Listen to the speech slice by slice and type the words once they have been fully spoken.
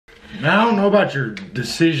Now, I don't know about your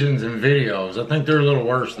decisions and videos. I think they're a little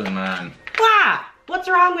worse than mine. Why? What's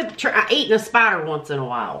wrong with eating a spider once in a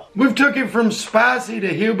while? We've took it from spicy to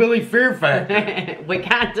hillbilly fear factor. We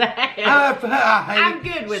kind of have. I'm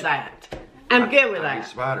good with that. I'm good with I hate that.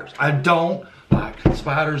 spiders. I don't like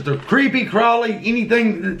spiders. They're creepy, crawly,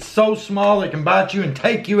 anything that's so small that can bite you and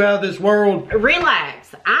take you out of this world.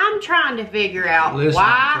 Relax. I'm trying to figure out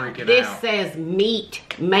why this says meat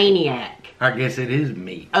maniac. I guess it is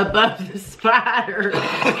meat. Above the spider.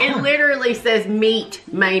 It literally says meat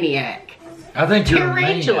maniac. I think you're a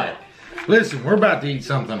Tarantula. maniac. Listen, we're about to eat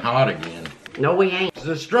something hot again. No, we ain't.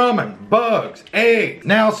 The strumming, bugs, eggs,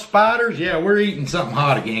 now spiders. Yeah, we're eating something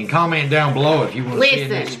hot again. Comment down below if you want to see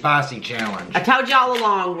this spicy challenge. I told y'all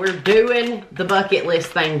along, we're doing the bucket list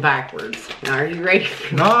thing backwards. Now, are you ready?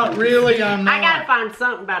 Not really, I'm not. I gotta find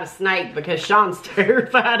something about a snake because Sean's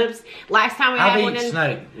terrified of. Last time we had one I've in. eaten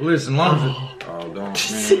snake. Listen, long as oh,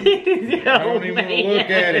 don't, man. I don't even want to look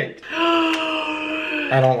at it.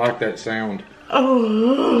 I don't like that sound.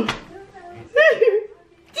 Oh.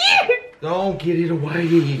 Don't get it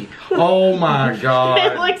away. Oh my God.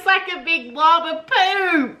 It looks like a big blob of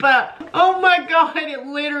poop. Oh my God, it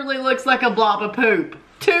literally looks like a blob of poop.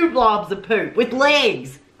 2 blobs of poop with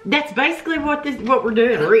legs. That's basically what we're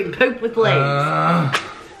doing. We're eating poop with legs.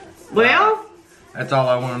 Well, that's all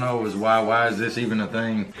I want to know is why is this even a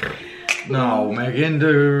thing? No, Megan,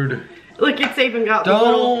 dude. Look, it's even got the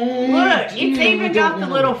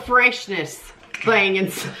little freshness thing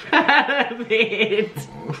inside of it.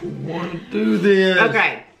 I want to do this.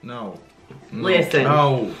 Okay. No. Listen.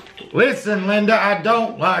 No. Listen, Linda, I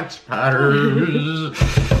don't like spiders.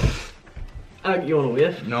 You want a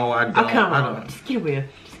whiff? No, I don't. Oh, come on. Just get a whiff.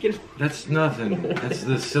 That's nothing. That's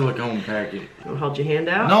the silicone packet. You want to hold your hand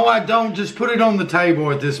out? No, I don't. Just put it on the table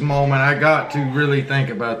at this moment. I got to really think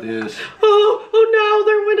about this. Oh no,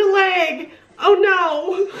 there went a leg. Oh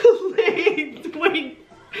no.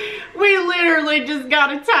 We literally just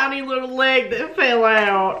got a tiny little leg that fell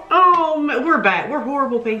out. Oh, we're bad. We're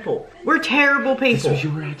horrible people. We're terrible people. This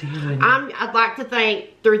was your idea. I'd like to think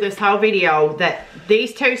through this whole video that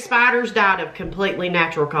these 2 spiders died of completely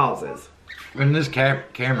natural causes. And this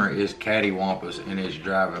camera is cattywampus and it's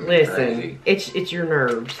driving me crazy. Listen, it's your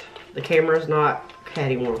nerves. The camera's not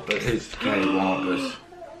cattywampus. It's cattywampus.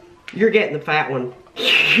 You're getting the fat one.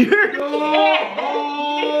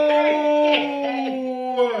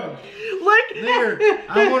 Look there.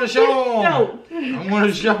 I want to show them. No. I want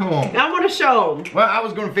to show them. I want to show them. Well, I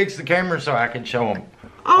was going to fix the camera so I could show them.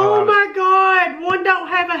 Oh my God, one don't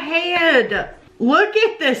have a head. Look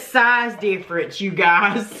at the size difference, you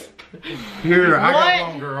guys. Here, I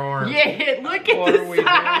got longer arms. Yeah, look at the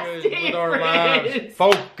size difference. With our lives.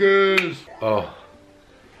 Focus. Oh.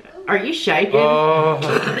 Are you shaking?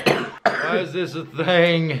 Why is this a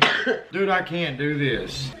thing? Dude, I can't do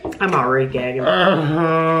this. I'm already gagging.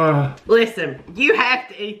 Listen, you have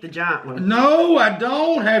to eat the giant one. No, I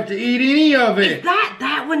don't have to eat any of it. Is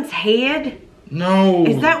that one's head? No.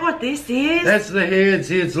 Is that what this is? That's the head.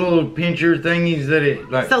 See, it's little pincher thingies that it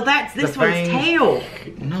like. So that's this one's tail.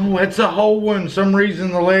 No, it's a whole one. Some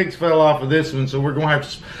reason the legs fell off of this one, so we're gonna have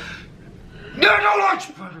to. No, don't like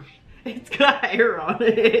spiders. It's got hair on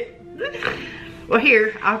it. Well,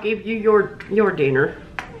 here, I'll give you your dinner.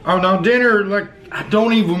 Oh no, dinner! Like I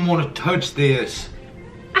don't even want to touch this.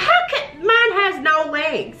 How can mine has no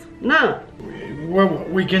legs? No. Well,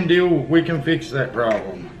 we can fix that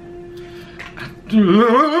problem. I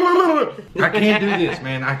can't do this,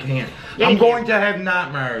 man. I can't. Yeah, I'm going to have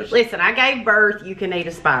nightmares. Listen, I gave birth. You can eat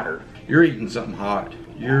a spider. You're eating something hot.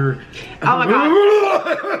 You're. Oh my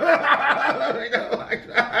God.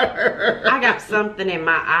 I got something in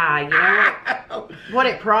my eye. You know what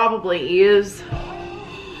it probably is?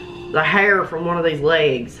 The hair from one of these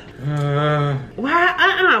legs. Why?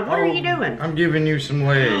 What are you doing? I'm giving you some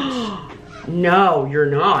legs. No, you're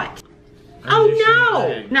not. Oh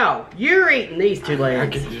no! No, you're eating these 2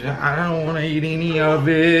 legs. I don't want to eat any of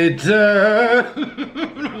it.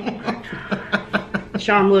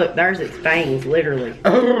 Sean, look, there's its fangs, literally. I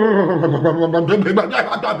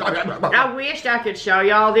wished I could show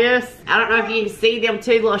y'all this. I don't know if you can see them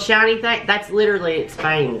 2 little shiny things. That's literally its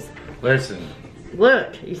fangs. Listen.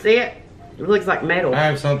 Look, you see it? It looks like metal. I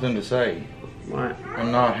have something to say. What? I'm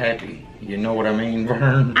not happy. You know what I mean,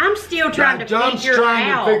 Vern? I'm still trying to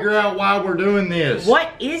figure out why we're doing this.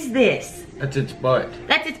 What is this? That's its butt.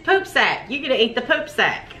 That's its poop sack. You're gonna eat the poop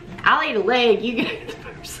sack. I'll eat a leg, you can eat the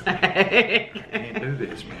poop sack. I can't do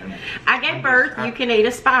this, man. I gave birth, you can eat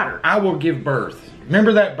a spider. I will give birth.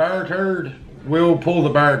 Remember that bear turd? We'll pull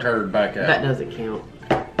the bear turd back out. That doesn't count.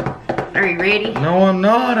 Are you ready? No, I'm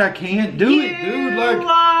not. I can't do it, dude. Like, you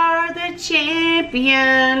are the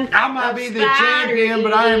champion. I might be the champion,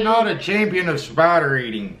 but I am not a champion of spider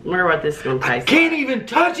eating. I wonder what this is gonna taste like. Can't even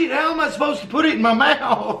touch it. How am I supposed to put it in my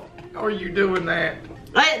mouth? How are you doing that?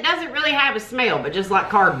 It doesn't really have a smell, but just like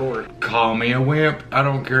cardboard. Call me a wimp. I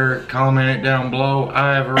don't care. Comment it down below.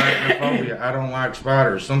 I have arachnophobia. I don't like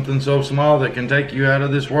spiders. Something so small that can take you out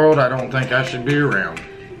of this world, I don't think I should be around.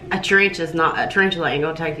 A tarantula ain't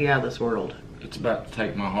gonna take you out of this world. It's about to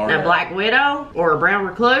take my heart Now, out. black widow or a brown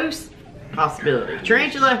recluse, possibility.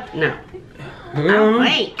 Tarantula, no. Oh,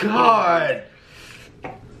 wait. God.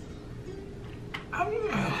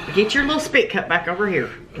 Get your little spit cup back over here,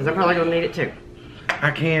 because I'm probably gonna need it too. I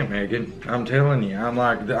can't, Megan. I'm telling you.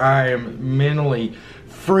 I am mentally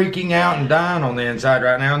freaking out and dying on the inside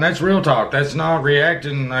right now. And that's real talk. That's not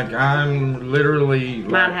reacting like I'm literally...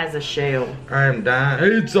 Mine has a shell. I am dying.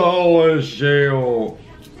 It's all a shell.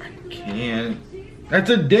 I can't. That's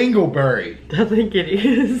a dingleberry. I think it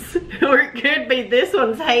is. Or it could be this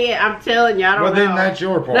one's head. I'm telling you, I don't know. Well, then that's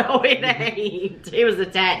your part. No, it ain't. It was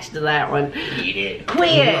attached to that one. Eat it.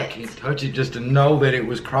 Quit. I can't touch it just to know that it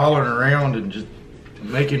was crawling around and just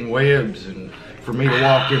making webs and for me to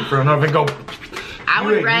walk in front of and go... I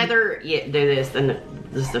would rather do this than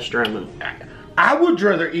the strumming. I would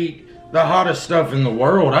rather eat the hottest stuff in the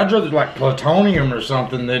world. I'd rather like plutonium or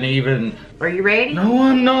something than even... Are you ready? No,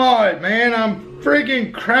 I'm not, man. I'm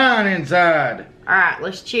freaking crying inside. All right,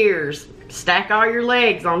 let's cheers. Stack all your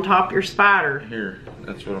legs on top of your spider. Here,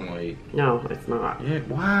 that's what I'm gonna eat. No, it's not. Yeah,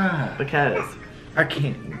 why? Because. I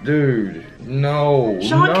can't, dude. No,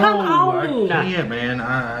 Sean, no, come on. I can't, man.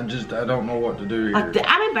 I don't know what to do here.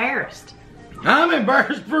 I'm embarrassed. I'm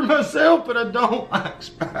embarrassed for myself, but I don't like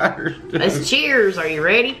spiders, dude. Let's cheers. Are you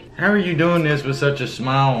ready? How are you doing this with such a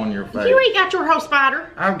smile on your face? You ain't got your whole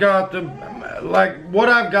spider. I've got like, what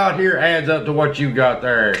I've got here adds up to what you got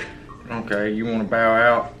there. Okay, you want to bow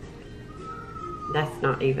out? That's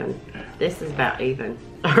not even. This is about even.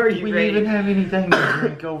 Are you We ready? even have anything to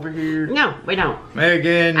drink over here? No, we don't.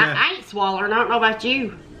 Megan. I ain't swallowing. I don't know about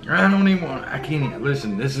you. I don't even want, I can't even,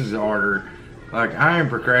 listen, this is harder. Like, I am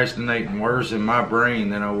procrastinating worse in my brain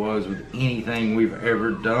than I was with anything we've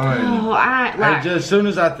ever done. Oh, As soon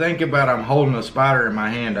as I think about I'm holding a spider in my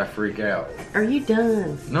hand, I freak out. Are you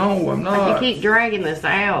done? No, I'm Like, not. you keep dragging this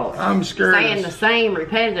out. I'm scared. Saying the same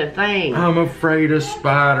repetitive thing. I'm afraid of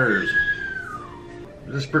spiders.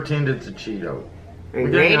 Just pretend it's a Cheeto. Are you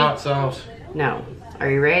We got ready? hot sauce, No. Are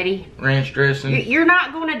you ready? ranch dressing. You're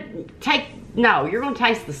not gonna take. No, you're gonna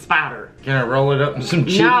taste the spider. Can I roll it up in some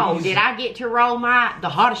cheese? No, did I get to roll the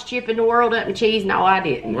hottest chip in the world up in cheese? No, I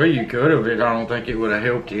didn't. Well, you could have. I don't think it would have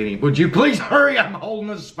helped any. Would you please hurry? I'm holding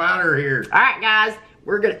a spider here. All right, guys,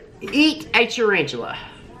 we're gonna eat a tarantula.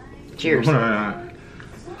 Cheers. I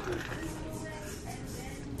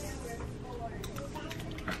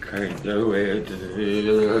can't do it.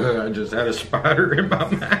 I just had a spider in my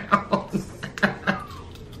mouth.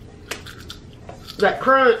 That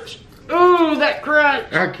crunch. Ooh, that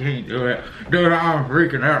crunch. I can't do it. Dude, I'm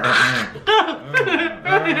freaking out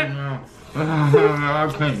right now.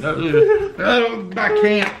 I can't do it.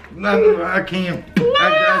 I can't.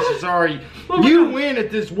 I'm sorry. You win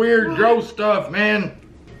at this weird, gross stuff, man.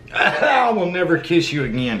 I will never kiss you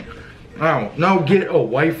again. Oh, no, get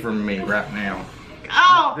away from me right now.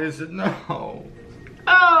 Oh. This is, no.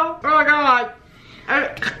 Oh my God.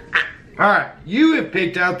 Alright, you have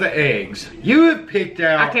picked out the eggs. You have picked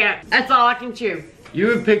out... I can't. That's all I can chew.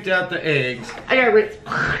 You have picked out the eggs. I gotta rinse.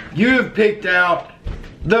 You have picked out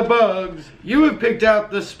the bugs. You have picked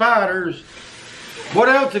out the spiders. What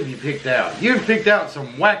else have you picked out? You have picked out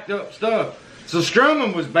some whacked up stuff. So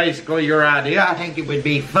strumming was basically your idea. I think it would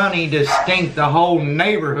be funny to stink the whole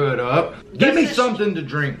neighborhood up. Give me something to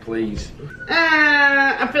drink, please.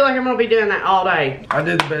 I feel like I'm gonna be doing that all day. I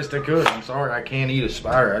did the best I could. I'm sorry I can't eat a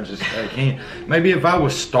spider. I can't. Maybe if I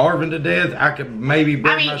was starving to death, I could maybe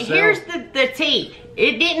bring myself. Here's the tea.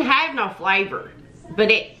 It didn't have no flavor, but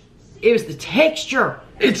it was the texture.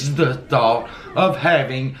 It's the thought of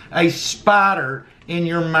having a spider in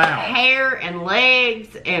your mouth. Hair and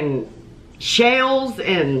legs and shells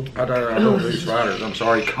and... I don't do spiders. I'm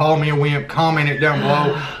sorry. Call me a wimp. Comment it down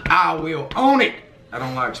below. I will own it. I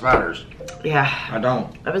don't like spiders. Yeah. I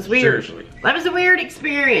don't. That was weird. Seriously. That was a weird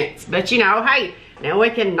experience. But you know, hey, now we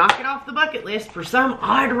can knock it off the bucket list for some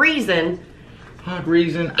odd reason. Odd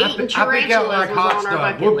reason. I pick out like tarantulas was hot on our stuff.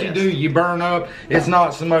 bucket What do you list. do? You burn up. It's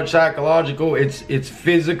not so much psychological. It's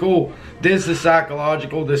physical. This is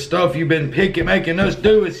psychological. The stuff you've been making us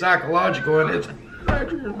do is psychological, and it's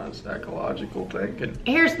not psychological thinking.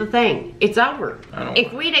 Here's the thing. It's over.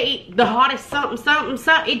 If we'd eat the hottest something,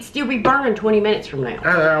 it'd still be burning 20 minutes from now.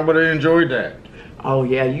 I would have enjoyed that. Oh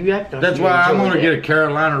yeah, you have to. That's why I'm gonna get a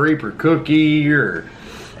Carolina Reaper cookie or.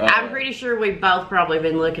 I'm pretty sure we've both probably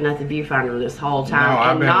been looking at the viewfinder this whole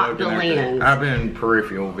time and not the lens. I've been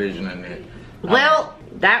peripheral visioning it. Well,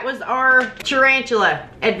 that was our tarantula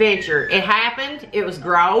adventure. It happened. It was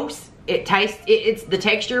gross. It tastes. The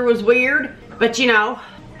texture was weird, but you know.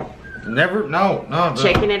 No.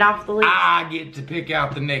 Checking it off the list. I get to pick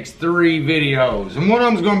out the next 3 videos, and one of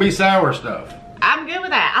them's gonna be sour stuff. I'm good with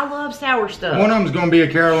that. I love sour stuff. One of them's gonna be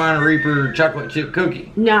a Carolina Reaper chocolate chip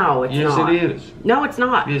cookie. No, it's not. Yes, it is. No, it's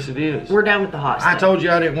not. Yes, it is. We're done with the hot stuff. I told you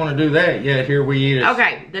I didn't want to do that yet. Here we eat it.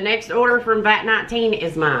 Okay, the next order from VAT 19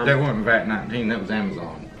 is mine. That wasn't VAT 19. That was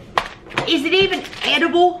Amazon. Is it even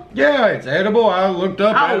edible? Yeah, it's edible. I looked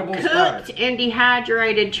up edible spider. Cooked and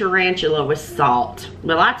dehydrated tarantula with salt.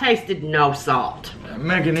 Well, I tasted no salt.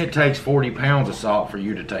 Megan, it takes 40 pounds of salt for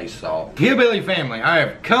you to taste salt. Hillbilly family, I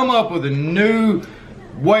have come up with a new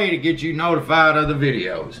way to get you notified of the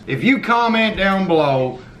videos. If you comment down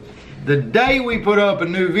below, the day we put up a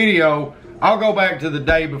new video, I'll go back to the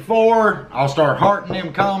day before. I'll start hearting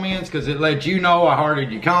them comments because it lets you know I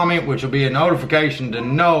hearted your comment, which will be a notification to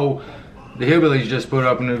know the Hillbillies just put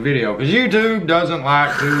up a new video. Because YouTube doesn't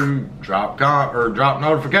like to drop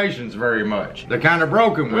notifications very much. They're kind of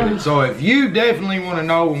broken with it. So if you definitely want to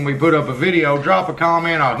know when we put up a video, drop a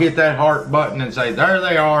comment. I'll hit that heart button and say, there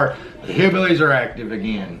they are. The Hillbillies are active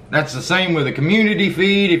again. That's the same with the community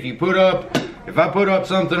feed. If I put up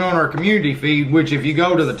something on our community feed, which if you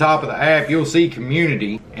go to the top of the app, you'll see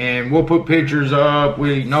community, and we'll put pictures up.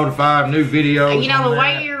 We notify new videos. You know, the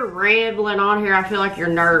way you're rambling on here, I feel like your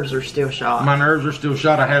nerves are still shot. My nerves are still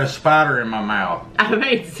shot. I had a spider in my mouth. I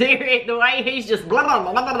mean, seriously, the way he's just blah,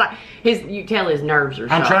 blah, blah, blah, blah. You tell his nerves are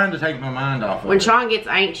shot. I'm trying to take my mind off of When it. Sean gets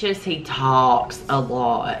anxious, he talks a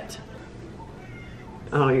lot.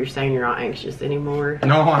 Oh, you're saying you're not anxious anymore?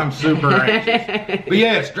 No, I'm super anxious. But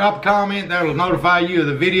yes, drop a comment. That'll notify you of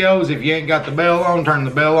the videos. If you ain't got the bell on, turn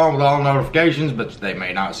the bell on with all notifications, but they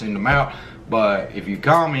may not send them out. But if you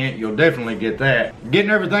comment, you'll definitely get that.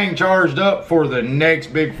 Getting everything charged up for the next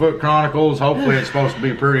Bigfoot Chronicles. Hopefully it's supposed to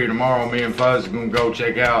be pretty tomorrow. Me and Fuzz are gonna go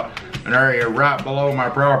check out an area right below my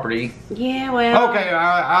property. Yeah, well. Okay,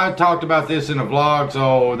 I talked about this in a vlog,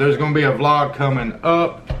 so there's gonna be a vlog coming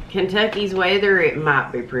up. Kentucky's weather, it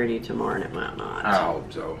might be pretty tomorrow and it might not. I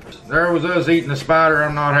hope so. There was us eating a spider.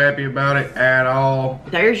 I'm not happy about it at all.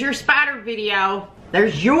 There's your spider video.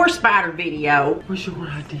 There's your spider video. What's your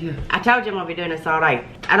idea? I told you I'm gonna be doing this all day.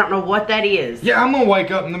 I don't know what that is. Yeah, I'm gonna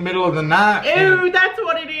wake up in the middle of the night. Ew, that's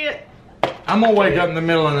what it is. I'm gonna wake up in the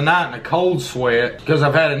middle of the night in a cold sweat because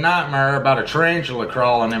I've had a nightmare about a tarantula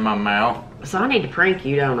crawling in my mouth. So I need to prank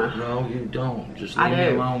you, don't I? No, you don't. Just leave me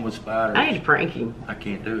alone with spiders. I need to prank you. I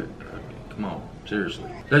can't do it. Come on, seriously.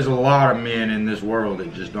 There's a lot of men in this world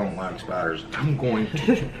that just don't like spiders. I'm going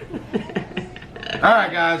to.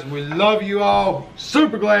 Alright guys, we love you all.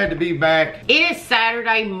 Super glad to be back. It is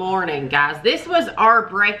Saturday morning, guys. This was our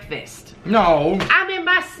breakfast. No. I'm in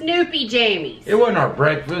my Snoopy jammies. It wasn't our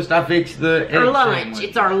breakfast. I fixed the egg lunch. sandwich.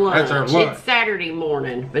 It's our lunch. That's our lunch. It's Saturday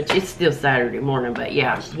morning, but it's still Saturday morning. But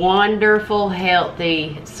yeah, wonderful,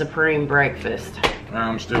 healthy, supreme breakfast.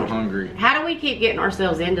 I'm still hungry. How do we keep getting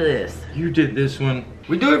ourselves into this? You did this one.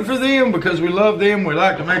 We do it for them because we love them. We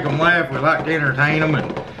like to make them laugh. We like to entertain them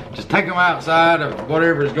and just take them outside of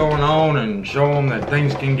whatever's going on and show them that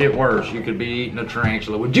things can get worse. You could be eating a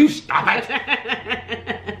tarantula. Would you stop it?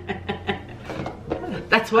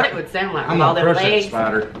 That's what it would sound like. I'm with all gonna their crush that legs.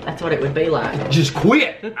 spider. That's what it would be like. Just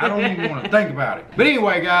quit. I don't even want to think about it. But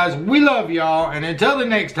anyway, guys, we love y'all. And until the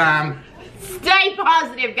next time, stay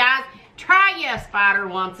positive, guys. Try you a spider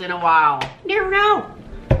once in a while. You never know.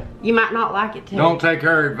 You might not like it too. Don't take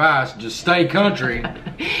her advice. Just stay country.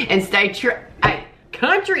 And stay true. Hey,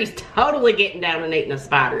 country's totally getting down and eating a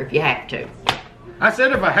spider if you have to. I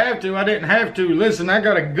said if I have to, I didn't have to. Listen, I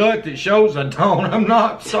got a gut that shows I don't. I'm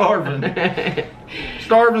not starving.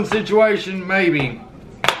 Starving situation, maybe.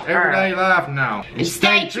 Everyday life, no. And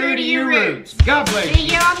stay true to your roots. God bless you.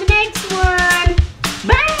 See you on the next one.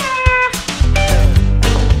 Bye.